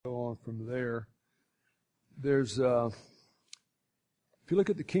from there. There's, if you look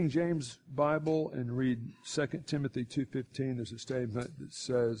at the King James Bible and read 2 Timothy 2:15, there's a statement that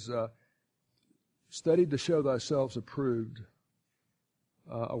says, study to show thyself approved,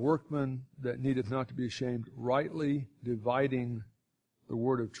 a workman that needeth not to be ashamed, rightly dividing the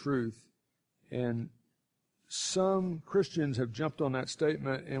word of truth. And some Christians have jumped on that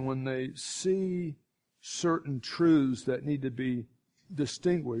statement, and when they see certain truths that need to be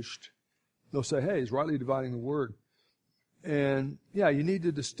distinguished, they'll say, hey, he's rightly dividing the word. And yeah, you need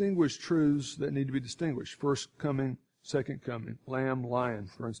to distinguish truths that need to be distinguished. First coming, second coming, lamb, lion,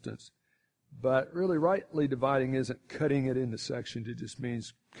 for instance. But really, rightly dividing isn't cutting it into sections. It just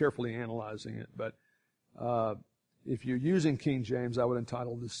means carefully analyzing it. But if you're using King James, I would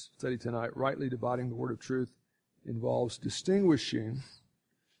entitle this study tonight, Rightly Dividing the Word of Truth involves distinguishing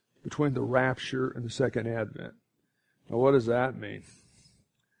between the rapture and the second advent. Now, what does that mean?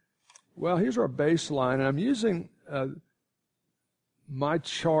 Well, here's our baseline, and I'm using my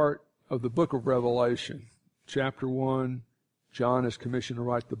chart of the book of Revelation. Chapter 1, John is commissioned to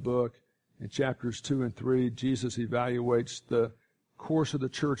write the book. In chapters 2 and 3, Jesus evaluates the course of the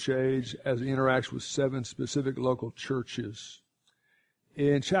church age as he interacts with 7 specific local churches.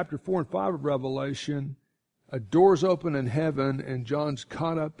 In chapter 4 and 5 of Revelation, a door's open in heaven, and John's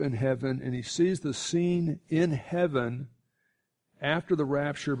caught up in heaven, and he sees the scene in heaven after the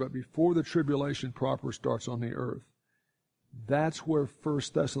rapture, but before the tribulation proper starts on the earth. That's where 1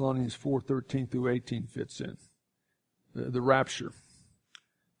 Thessalonians 4:13 through 18 fits in, the rapture.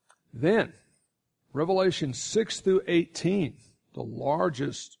 Then, Revelation 6 through 18, the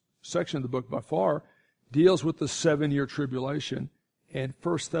largest section of the book by far, deals with the 7-year tribulation, and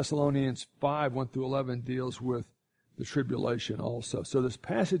 1 Thessalonians 5, 1 through 11 deals with the tribulation also. So this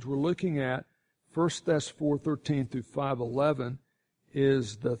passage we're looking at, 1 Thess 4:13 through 5:11,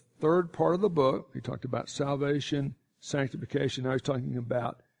 is the third part of the book. He talked about salvation, sanctification. Now he's talking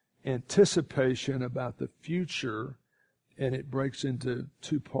about anticipation, about the future, and it breaks into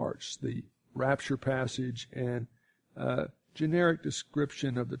 2 parts, the rapture passage and generic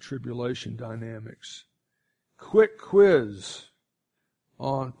description of the tribulation dynamics. Quick quiz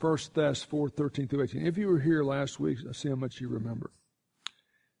on 1 Thess 4:13 through 18. If you were here last week, I'll see how much you remember.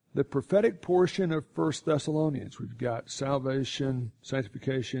 The prophetic portion of 1 Thessalonians, we've got salvation,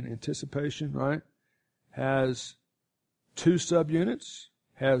 sanctification, anticipation, right? Has 2 subunits,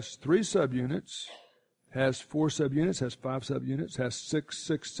 has 3 subunits, has 4 subunits, has 5 subunits, has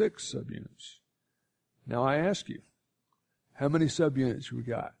 666 subunits. Now I ask you, how many subunits we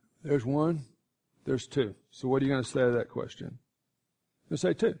got? There's 1, there's 2. So what are you going to say to that question? You'll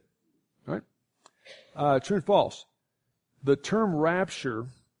say 2, right? True and false. The term rapture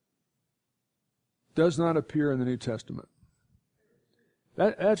does not appear in the New Testament.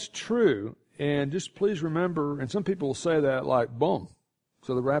 That's true, and just please remember, and some people will say that like, boom,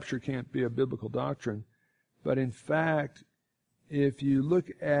 so the rapture can't be a biblical doctrine. But in fact, if you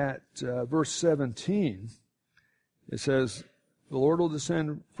look at verse 17, it says, the Lord will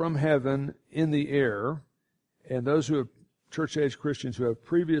descend from heaven in the air, and those who have church-age Christians who have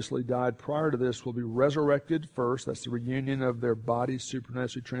previously died prior to this will be resurrected first. That's the reunion of their bodies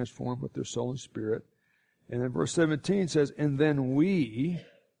supernaturally transformed with their soul and spirit. And then verse 17 says, and then we,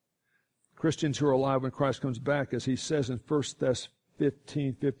 Christians who are alive when Christ comes back, as he says in 1 Thess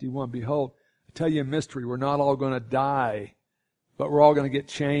 15:51, behold, I tell you a mystery, we're not all going to die, but we're all going to get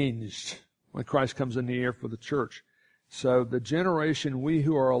changed when Christ comes in the air for the church. So the generation, we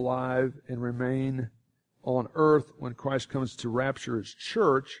who are alive and remain on earth when Christ comes to rapture his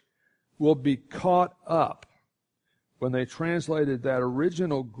church, will be caught up. When they translated that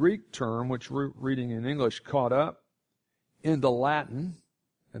original Greek term, which we're reading in English, caught up, into Latin,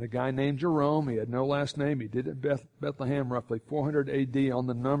 and a guy named Jerome, he had no last name, he did it in Bethlehem roughly 400 A.D. on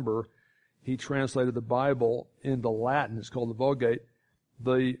the number, he translated the Bible into Latin. It's called the Vulgate.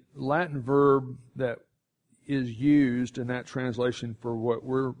 The Latin verb that is used in that translation for what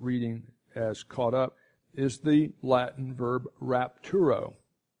we're reading as caught up is the Latin verb rapturo.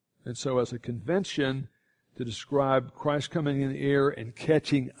 And so as a convention to describe Christ coming in the air and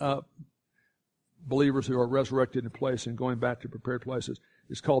catching up believers who are resurrected in place and going back to prepared places,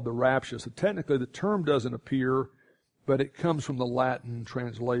 is called the rapture. So technically the term doesn't appear, but it comes from the Latin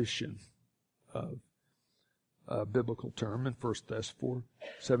translation of a biblical term in 1 Thess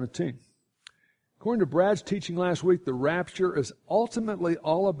 4:17. According to Brad's teaching last week, the rapture is ultimately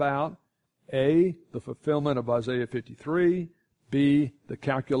all about A, the fulfillment of Isaiah 53, B, the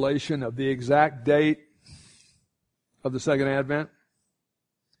calculation of the exact date of the second advent.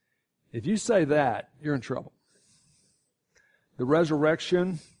 If you say that, you're in trouble. The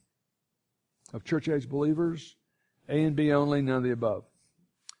resurrection of church-age believers? A and B only, none of the above.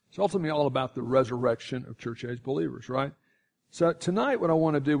 It's ultimately all about the resurrection of church-age believers, right? So tonight what I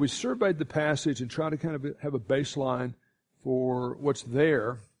want to do, we surveyed the passage and try to kind of have a baseline for what's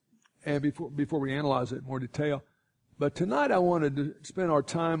there and before we analyze it in more detail. But tonight I wanted to spend our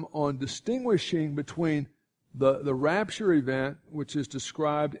time on distinguishing between the rapture event, which is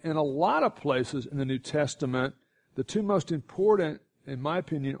described in a lot of places in the New Testament. The two most important, in my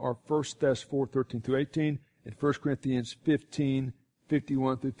opinion, are 1 Thess 4:13 through 18 and 1 Corinthians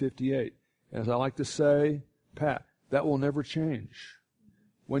 15:51 through 58. As I like to say, Pat, that will never change.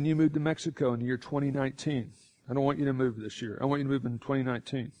 When you move to Mexico in the year 2019, I don't want you to move this year. I want you to move in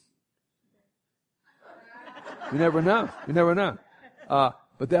 2019. You never know. You never know.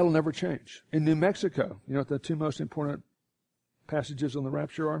 But that'll never change. In New Mexico, you know what the two most important passages on the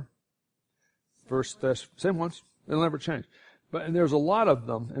rapture are? First, same ones. It'll never change. And there's a lot of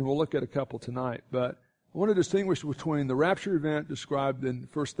them, and we'll look at a couple tonight. But I want to distinguish between the rapture event described in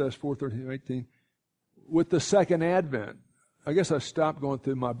 1 Thess 4:13 18 with the second advent. I guess I stopped going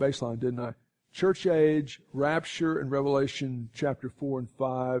through my baseline, didn't I? Church age, rapture in Revelation chapter 4 and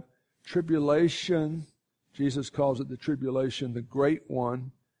 5, tribulation. Jesus calls it the tribulation, the great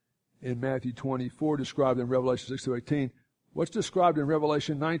one, in Matthew 24, described in Revelation 6 to 18. What's described in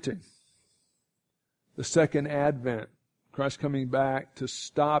Revelation 19? The second advent. Christ coming back to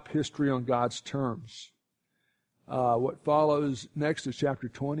stop history on God's terms. What follows next is chapter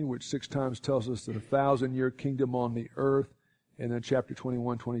 20, which 6 times tells us that 1,000-year kingdom on the earth. And then chapter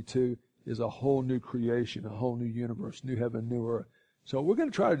 21, 22 is a whole new creation, a whole new universe, new heaven, new earth. So we're going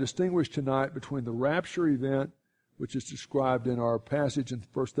to try to distinguish tonight between the rapture event, which is described in our passage in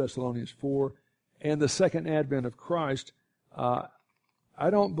 1 Thessalonians 4, and the second advent of Christ. I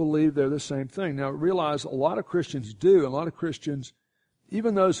don't believe they're the same thing. Now, realize a lot of Christians do. A lot of Christians,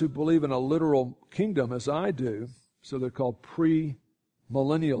 even those who believe in a literal kingdom, as I do, so they're called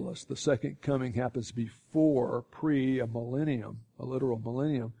pre-millennialists. The second coming happens before a millennium, a literal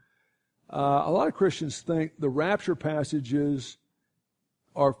millennium. A lot of Christians think the rapture passages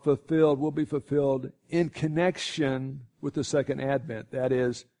will be fulfilled in connection with the second advent. That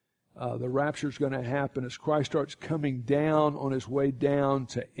is, the rapture is going to happen as Christ starts coming down on his way down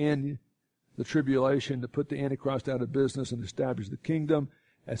to end the tribulation, to put the Antichrist out of business and establish the kingdom.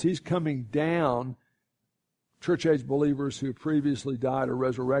 As he's coming down, church-age believers who previously died are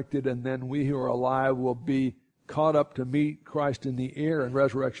resurrected, and then we who are alive will be caught up to meet Christ in the air in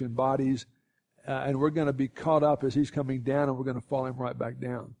resurrection bodies. And we're going to be caught up as he's coming down, and we're going to follow him right back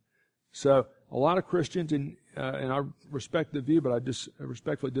down. So a lot of Christians, and I respect the view, but I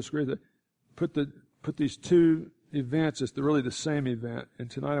respectfully disagree that put these two events as really the same event.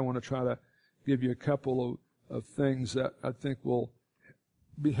 And tonight I want to try to give you a couple of things that I think will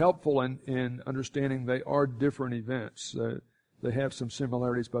be helpful in understanding they are different events. They have some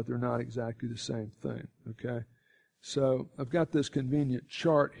similarities, but they're not exactly the same thing. Okay, so I've got this convenient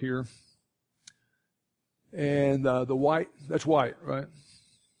chart here. And the white, that's white, right?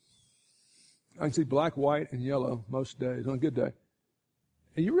 I can see black, white, and yellow most days on a good day.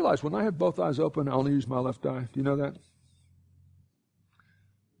 And you realize when I have both eyes open, I only use my left eye. Do you know that?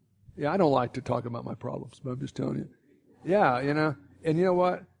 Yeah, I don't like to talk about my problems, but I'm just telling you. Yeah, you know. And you know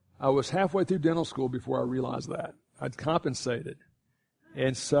what? I was halfway through dental school before I realized that. I'd compensated.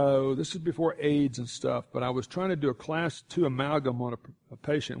 And so this is before AIDS and stuff, but I was trying to do a class 2 amalgam on a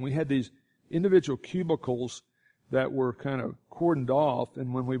patient. We had these individual cubicles that were kind of cordoned off,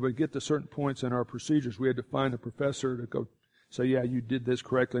 and when we would get to certain points in our procedures, we had to find a professor to go say, yeah, you did this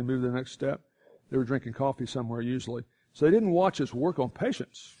correctly, move to the next step. They were drinking coffee somewhere usually. So they didn't watch us work on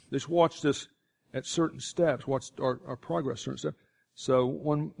patients. They just watched us at certain steps, watched our progress, certain steps. So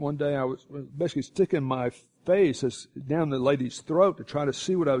one day I was basically sticking my face down the lady's throat to try to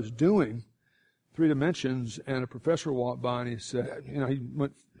see what I was doing, 3 dimensions, and a professor walked by and he said,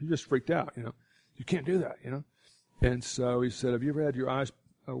 he just freaked out, you can't do that, And so he said, have you ever had your eyes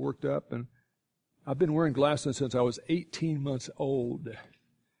worked up? And I've been wearing glasses since I was 18 months old.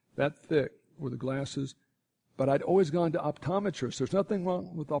 That thick were the glasses. But I'd always gone to optometrists. There's nothing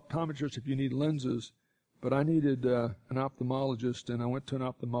wrong with optometrists if you need lenses. But I needed an ophthalmologist, and I went to an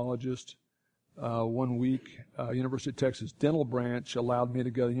ophthalmologist 1 week. University of Texas Dental Branch allowed me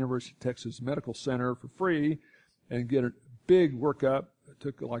to go to the University of Texas Medical Center for free and get a big workup. It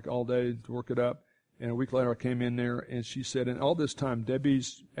took like all day to work it up. And a week later I came in there, and she said, and all this time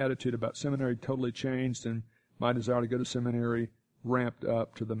Debbie's attitude about seminary totally changed, and my desire to go to seminary ramped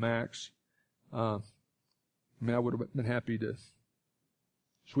up to the max. I would have been happy to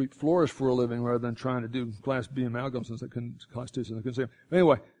sweep floors for a living rather than trying to do Class B amalgams since I couldn't, Class 2 since I couldn't see them.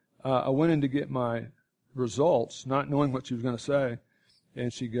 Anyway, I went in to get my results, not knowing what she was going to say.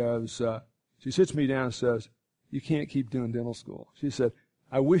 And she goes, she sits me down and says, "You can't keep doing dental school." She said,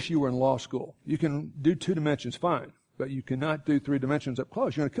 "I wish you were in law school. You can do 2 dimensions fine, but you cannot do 3 dimensions up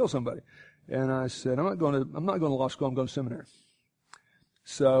close. You're going to kill somebody." And I said, I'm not going to law school. I'm going to seminary.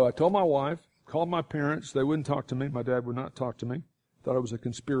 So I told my wife, called my parents. They wouldn't talk to me. My dad would not talk to me. Thought it was a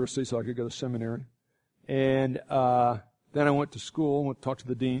conspiracy so I could go to seminary. And then I went to school, went to talk to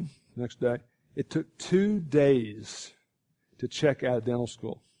the dean the next day. It took 2 days to check out of dental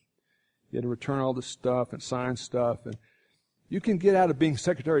school. You had to return all this stuff and sign stuff. And you can get out of being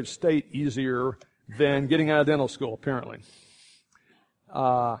Secretary of State easier than getting out of dental school, apparently.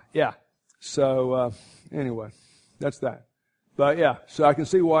 Yeah. So anyway, that's that. But yeah, so I can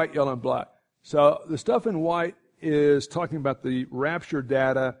see white, yellow, and black. So the stuff in white is talking about the rapture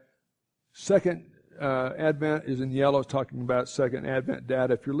data. Second Advent is in yellow, talking about Second Advent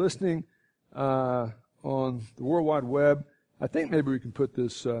data. If you're listening on the World Wide Web, I think maybe we can put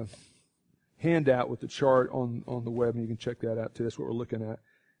this handout with the chart on the web, and you can check that out too. That's what we're looking at.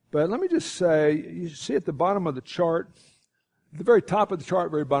 But let me just say, you see at the bottom of the chart, the very top of the chart,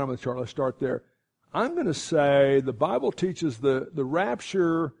 very bottom of the chart, let's start there. I'm going to say the Bible teaches the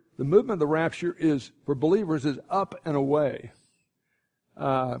rapture, the movement of the rapture is, for believers, is up and away.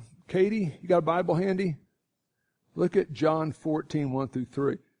 Katie, you got a Bible handy? Look at John 14, 1 through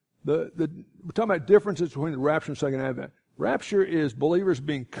 3. We're talking about differences between the rapture and Second Advent. Rapture is believers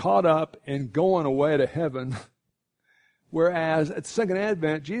being caught up and going away to heaven. Whereas at the Second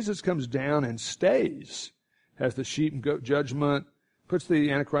Advent, Jesus comes down and stays. Has the sheep and goat judgment, puts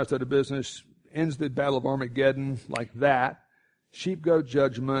the Antichrist out of business, ends the Battle of Armageddon like that, sheep goat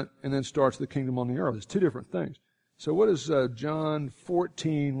judgment, and then starts the kingdom on the earth. It's 2 different things. So what does John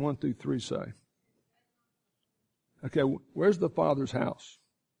 14, 1 through 3 say? Okay, where's the Father's house?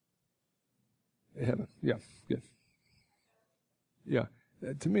 Heaven. Yeah, good. Yeah.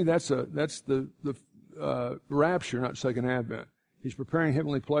 To me, that's the rapture, not Second Advent. He's preparing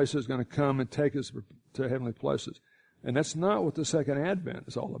heavenly places, going to come and take us to heavenly places. And that's not what the Second Advent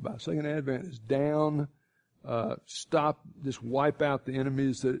is all about. Second Advent is down, stop, just wipe out the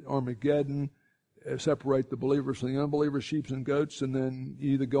enemies at Armageddon, separate the believers from the unbelievers, sheep and goats, and then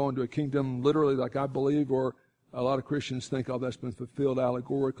you either go into a kingdom literally like I believe, or a lot of Christians think, oh, that's been fulfilled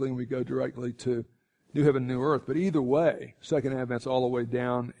allegorically, and we go directly to new heaven, new earth. But either way, Second Advent's all the way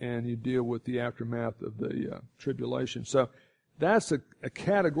down, and you deal with the aftermath of the tribulation. So that's a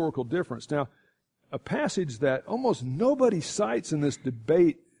categorical difference. Now, a passage that almost nobody cites in this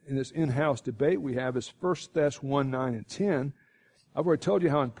debate, in this in-house debate we have, is 1 Thess 1, 9, and 10. I've already told you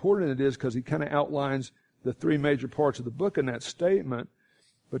how important it is because he kind of outlines the 3 major parts of the book in that statement.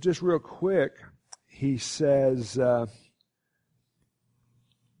 But just real quick, he says,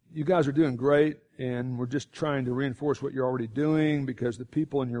 you guys are doing great, and we're just trying to reinforce what you're already doing because the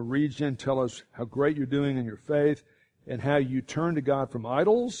people in your region tell us how great you're doing in your faith and how you turn to God from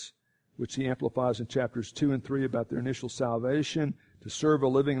idols, which he amplifies in chapters 2 and 3 about their initial salvation, to serve a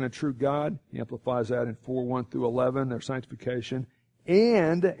living and a true God. He amplifies that in 4, 1 through 11, their sanctification,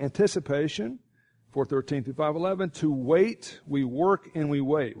 and anticipation, 4:13 through 5:11, to wait, we work and we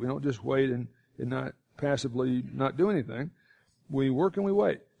wait. We don't just wait and not passively not do anything. We work and we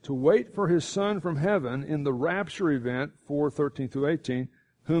wait. To wait for his Son from heaven in the rapture event, 4:13 through 18,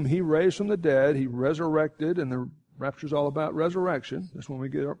 whom he raised from the dead, he resurrected, and the rapture is all about resurrection. That's when we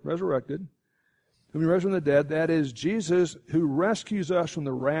get resurrected. Whom he raised from the dead, that is Jesus, who rescues us from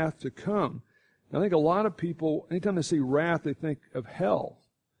the wrath to come. Now, I think a lot of people, anytime they see wrath, they think of hell.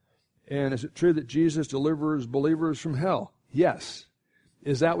 And is it true that Jesus delivers believers from hell? Yes.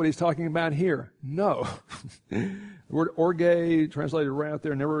 Is that what he's talking about here? No. The word orge, translated wrath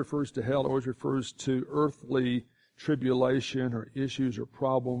there, never refers to hell. It always refers to earthly tribulation or issues or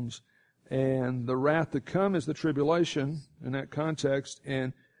problems. And the wrath to come is the tribulation in that context.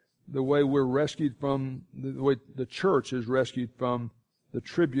 And the way we're rescued from, the way the church is rescued from the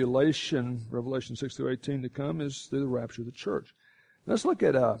tribulation, Revelation 6 through 18 to come, is through the rapture of the church. Let's look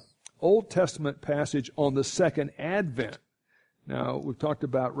at an Old Testament passage on the Second Advent. Now, we've talked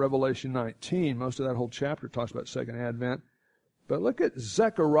about Revelation 19. Most of that whole chapter talks about Second Advent. But look at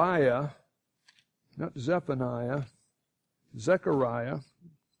Zechariah, not Zephaniah, Zechariah,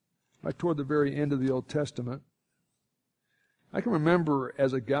 right toward the very end of the Old Testament. I can remember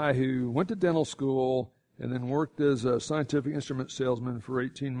as a guy who went to dental school and then worked as a scientific instrument salesman for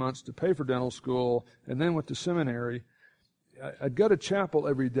 18 months to pay for dental school, and then went to seminary. I'd go to chapel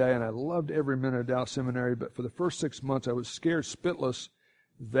every day, and I loved every minute of Dallas Seminary, but for the first 6 months, I was scared spitless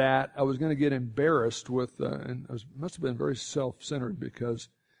that I was going to get embarrassed with, and I must have been very self-centered because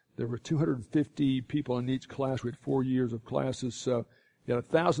There were 250 people in each class. We had 4 years of classes, so you had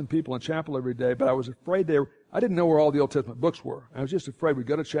 1,000 people in chapel every day, but I was afraid I didn't know where all the Old Testament books were. I was just afraid we'd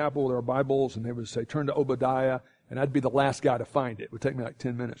go to chapel with our Bibles, and they would say, turn to Obadiah, and I'd be the last guy to find it. It would take me like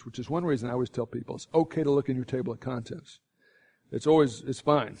 10 minutes, which is one reason I always tell people it's okay to look in your table of contents. It's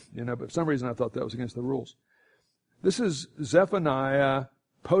fine, but for some reason I thought that was against the rules. This is Zephaniah,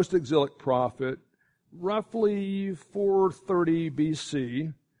 post-exilic prophet, roughly 430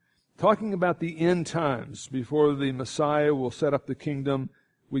 BC, talking about the end times before the Messiah will set up the kingdom.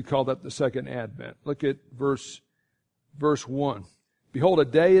 We call that the second advent. Look at verse 1. Behold, a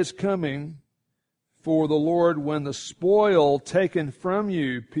day is coming for the Lord when the spoil taken from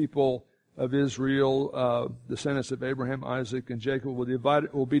you, people of Israel, descendants of Abraham, Isaac, and Jacob,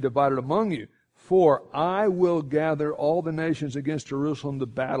 will be divided among you. For I will gather all the nations against Jerusalem to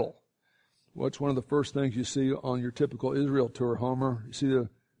battle. What's one of the first things you see on your typical Israel tour, Homer? You see the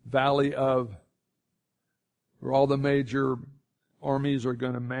valley of where all the major armies are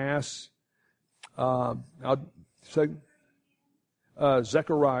going to mass. I'll say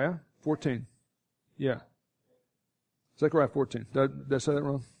Zechariah 14. Yeah. Zechariah 14. Did I say that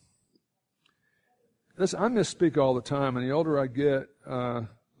wrong? Listen, I misspeak all the time, and the older I get,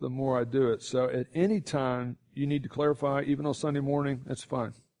 the more I do it. So at any time you need to clarify, even on Sunday morning, that's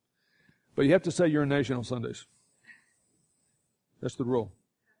fine. But you have to say you're a nation on Sundays. That's the rule.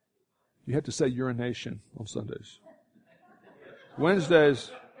 You have to say you're a nation on Sundays.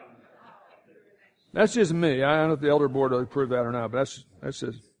 Wednesdays, that's just me. I don't know if the elder board will approve that or not, but that's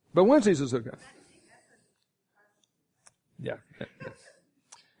just. But Wednesdays is okay. Yeah,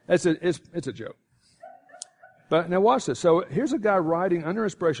 it's a joke. But now watch this. So here's a guy writing under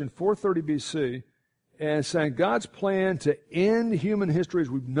inspiration 430 BC and saying God's plan to end human history as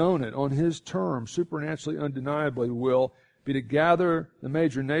we've known it on his terms, supernaturally, undeniably, will be to gather the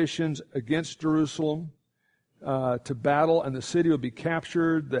major nations against Jerusalem to battle, and the city will be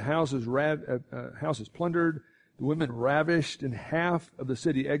captured, the houses plundered, the women ravished, and half of the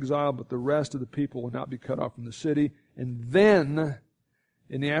city exiled, but the rest of the people will not be cut off from the city. And then,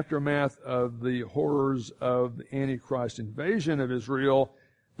 in the aftermath of the horrors of the Antichrist invasion of Israel,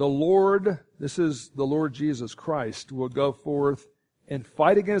 the Lord, this is the Lord Jesus Christ, will go forth and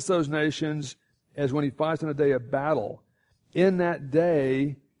fight against those nations as when he fights in a day of battle. In that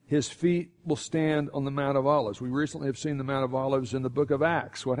day, his feet will stand on the Mount of Olives. We recently have seen the Mount of Olives in the book of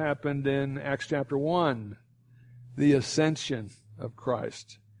Acts. What happened in Acts chapter 1? The ascension of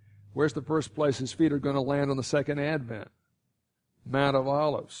Christ. Where's the first place his feet are going to land on the second advent? Mount of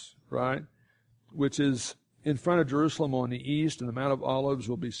Olives, right? Which is in front of Jerusalem on the east, and the Mount of Olives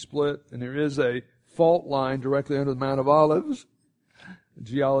will be split, and there is a fault line directly under the Mount of Olives.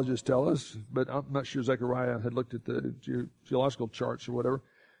 Geologists tell us, but I'm not sure Zechariah had looked at the geological charts or whatever.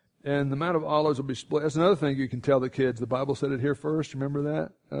 And the Mount of Olives will be split. That's another thing you can tell the kids. The Bible said it here first. Remember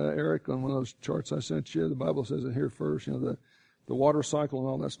that, Eric, on one of those charts I sent you? The Bible says it here first. You know, the water cycle and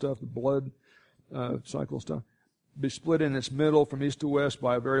all that stuff, the blood cycle stuff. Be split in its middle from east to west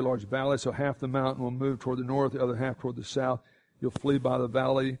by a very large valley, so half the mountain will move toward the north, the other half toward the south. You'll flee by the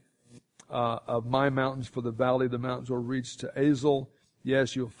valley of my mountains, for the valley of the mountains will reach to Azel.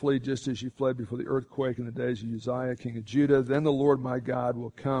 Yes, you'll flee just as you fled before the earthquake in the days of Uzziah, king of Judah. Then the Lord my God will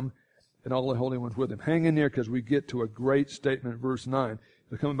come, and all the holy ones with him. Hang in there, because we get to a great statement, verse 9.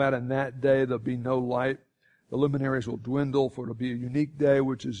 It'll come about in that day there'll be no light. The luminaries will dwindle, for it'll be a unique day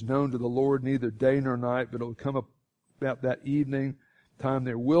which is known to the Lord, neither day nor night, but it'll come about that evening time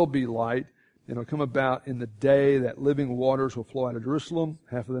there will be light. And it'll come about in the day that living waters will flow out of Jerusalem,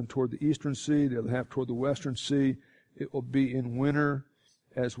 half of them toward the eastern sea, the other half toward the western sea. It will be in winter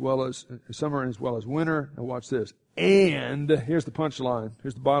as well as summer as well as winter. Now watch this. And here's the punchline.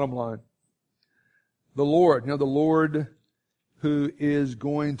 Here's the bottom line. The Lord, the Lord who is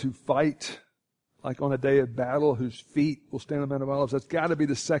going to fight like on a day of battle, whose feet will stand on the Mount of Olives. That's got to be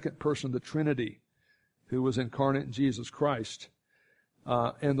the second person of the Trinity, who was incarnate in Jesus Christ.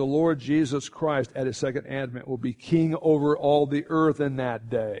 And the Lord Jesus Christ at his second advent will be king over all the earth in that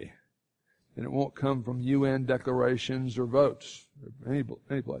day. And it won't come from UN declarations or votes, or any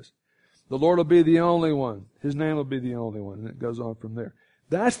place. The Lord will be the only one. His name will be the only one. And it goes on from there.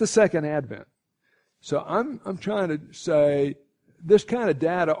 That's the second advent. So I'm trying to say, this kind of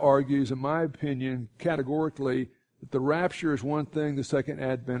data argues, in my opinion, categorically, that the rapture is one thing, the second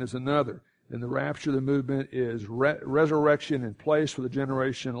advent is another. And the rapture, the movement, is resurrection in place for the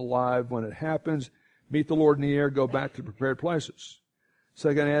generation alive when it happens. Meet the Lord in the air, go back to prepared places.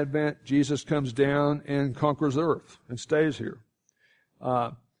 Second advent, Jesus comes down and conquers the earth and stays here.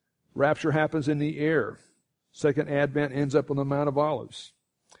 Rapture happens in the air. Second advent ends up on the Mount of Olives.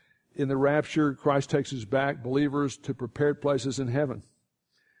 In the rapture, Christ takes us back, believers, to prepared places in heaven.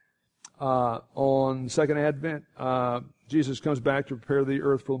 On second advent, Jesus comes back to prepare the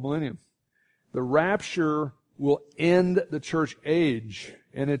earth for the millennium. The rapture will end the church age,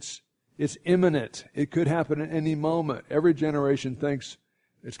 and it's imminent. It could happen at any moment. Every generation thinks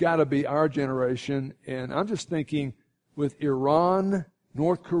it's got to be our generation, and I'm just thinking with Iran,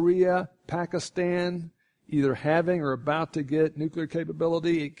 North Korea, Pakistan, either having or about to get nuclear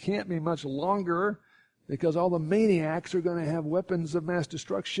capability, it can't be much longer because all the maniacs are going to have weapons of mass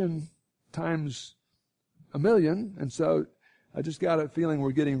destruction times a million. And so I just got a feeling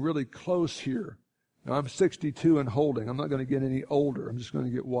we're getting really close here. Now, I'm 62 and holding. I'm not going to get any older. I'm just going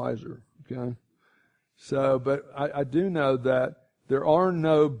to get wiser. Okay? So, but I do know that there are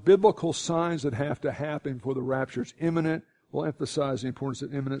no biblical signs that have to happen before the rapture. It's imminent. We'll emphasize the importance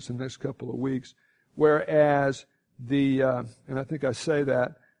of imminence in the next couple of weeks. Whereas and I think I say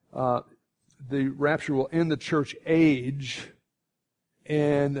that, the rapture will end the church age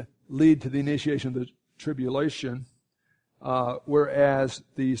and lead to the initiation of the tribulation, whereas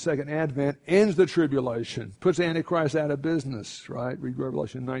the second advent ends the tribulation, puts Antichrist out of business, right? Read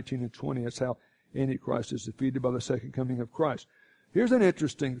Revelation 19 and 20. That's how Antichrist is defeated by the second coming of Christ. Here's an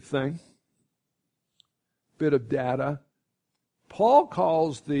interesting thing, bit of data. Paul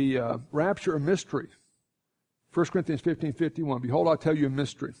calls the rapture a mystery. 1 Corinthians 15:51. Behold, I tell you a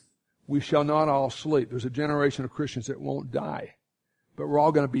mystery. We shall not all sleep. There's a generation of Christians that won't die, but we're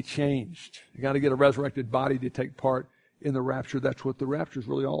all going to be changed. You got to get a resurrected body to take part in the rapture. That's what the rapture is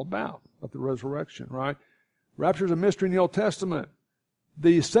really all about the resurrection, right? Rapture is a mystery in the Old Testament.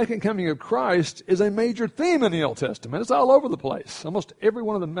 The second coming of Christ is a major theme in the Old Testament. It's all over the place. Almost every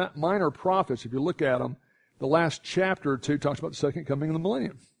one of the minor prophets, if you look at them, the last chapter or two talks about the second coming of the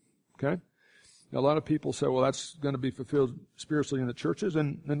millennium. Okay? Now, a lot of people say, well, that's going to be fulfilled spiritually in the churches,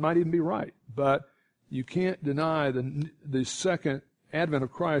 and it might even be right. But you can't deny the second advent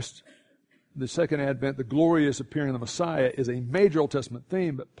of Christ, the second advent, the glorious appearing of the Messiah, is a major Old Testament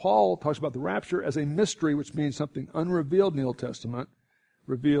theme. But Paul talks about the rapture as a mystery, which means something unrevealed in the Old Testament,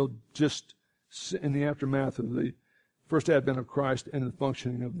 revealed just in the aftermath of the first advent of Christ and the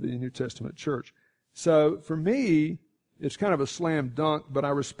functioning of the New Testament church. So for me, it's kind of a slam dunk, but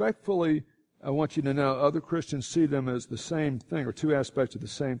I want you to know other Christians see them as the same thing, or two aspects of the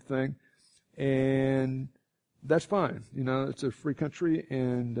same thing, and that's fine. You know, it's a free country,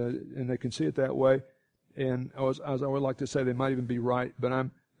 and they can see it that way. And as I would like to say, they might even be right, but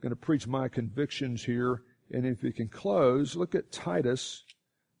I'm going to preach my convictions here. And if we can close, look at Titus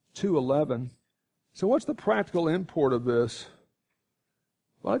 2:11. So what's the practical import of this?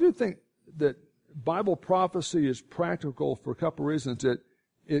 Well, I do think that Bible prophecy is practical for a couple of reasons.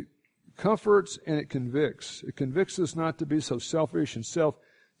 It comforts and it convicts. It convicts us not to be so selfish and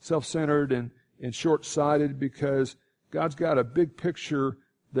self-centered and short-sighted, because God's got a big picture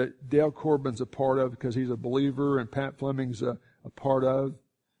that Dale Corbin's a part of because he's a believer and Pat Fleming's a part of,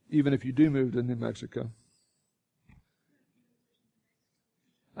 even if you do move to New Mexico.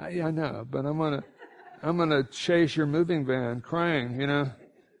 Yeah, I know, but I'm gonna chase your moving van crying, you know.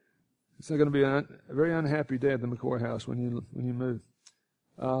 It's going to be a very unhappy day at the McCoy house when you move.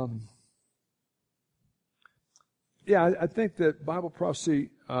 I think that Bible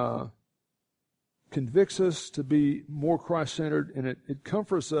prophecy convicts us to be more Christ-centered, and it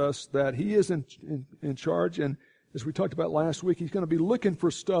comforts us that He is in charge. And as we talked about last week, He's going to be looking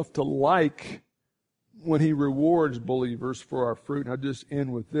for stuff to like when He rewards believers for our fruit. And I'll just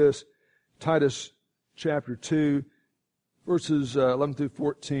end with this. Titus chapter 2. Verses 11 through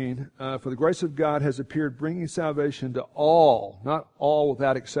 14, for the grace of God has appeared, bringing salvation to all, not all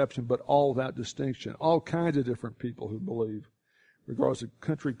without exception, but all without distinction, all kinds of different people who believe, regardless of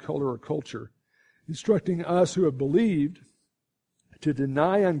country, color, or culture, instructing us who have believed to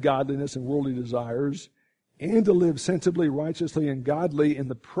deny ungodliness and worldly desires, and to live sensibly, righteously, and godly in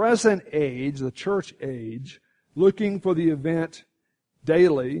the present age, the church age, looking for the event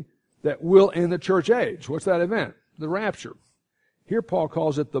daily that will end the church age. What's that event? The rapture. Here Paul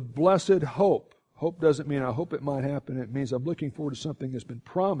calls it the blessed hope. Hope doesn't mean I hope it might happen. It means I'm looking forward to something that's been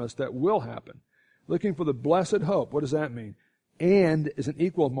promised that will happen. Looking for the blessed hope. What does that mean? And is an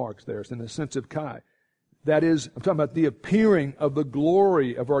equal mark there. It's in the sense of Kai. That is, I'm talking about the appearing of the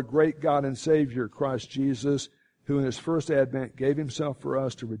glory of our great God and Savior, Christ Jesus, who in His first advent gave Himself for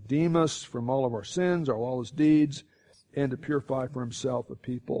us to redeem us from all of our sins, or all His deeds, and to purify for Himself a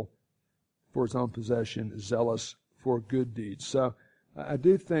people for His own possession, zealous for good deeds. So I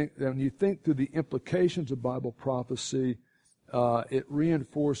do think that when you think through the implications of Bible prophecy, it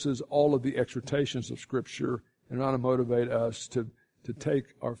reinforces all of the exhortations of Scripture and ought to motivate us to to take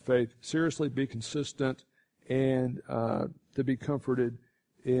our faith seriously, be consistent, and to be comforted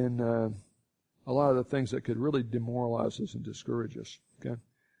in a lot of the things that could really demoralize us and discourage us. Okay?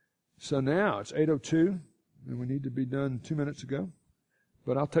 So now it's 8:02, and we need to be done 2 minutes ago.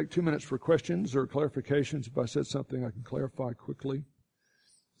 But I'll take 2 minutes for questions or clarifications. If I said something, I can clarify quickly.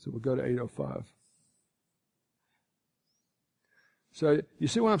 So we'll go to 8:05. So you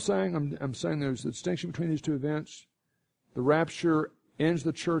see what I'm saying? I'm saying there's a distinction between these two events. The rapture ends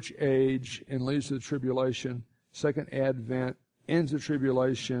the church age and leads to the tribulation. Second advent ends the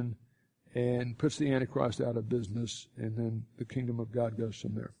tribulation and puts the Antichrist out of business, and then the kingdom of God goes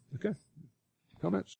from there. Okay? Comments?